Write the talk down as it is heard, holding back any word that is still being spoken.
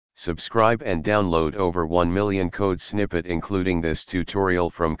Subscribe and download over 1 million code snippet including this tutorial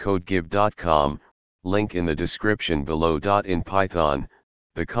from codegive.com, link in the description below. In Python,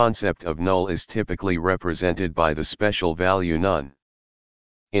 the concept of null is typically represented by the special value none.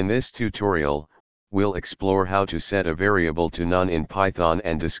 In this tutorial, we'll explore how to set a variable to none in Python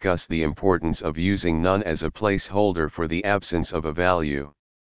and discuss the importance of using none as a placeholder for the absence of a value.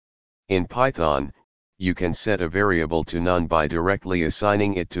 In Python, you can set a variable to none by directly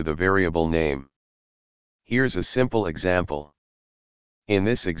assigning it to the variable name. Here's a simple example. In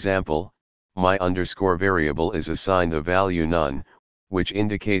this example, my underscore variable is assigned the value none, which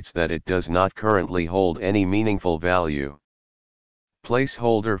indicates that it does not currently hold any meaningful value.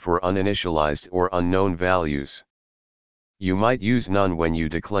 Placeholder for uninitialized or unknown values. You might use none when you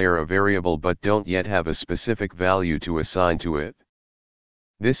declare a variable but don't yet have a specific value to assign to it.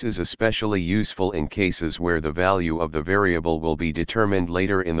 This is especially useful in cases where the value of the variable will be determined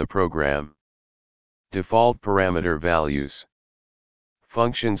later in the program. Default parameter values.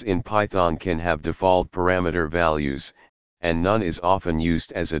 Functions in Python can have default parameter values, and none is often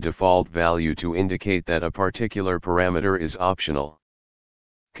used as a default value to indicate that a particular parameter is optional.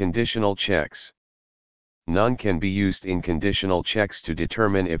 Conditional checks. None can be used in conditional checks to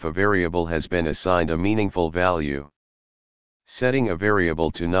determine if a variable has been assigned a meaningful value. Setting a variable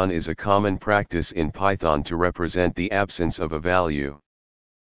to none is a common practice in Python to represent the absence of a value.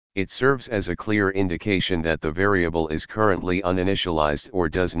 It serves as a clear indication that the variable is currently uninitialized or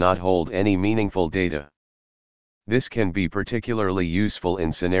does not hold any meaningful data. This can be particularly useful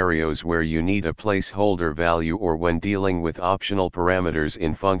in scenarios where you need a placeholder value or when dealing with optional parameters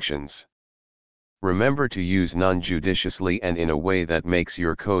in functions. Remember to use none judiciously and in a way that makes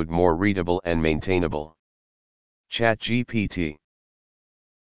your code more readable and maintainable. ChatGPT.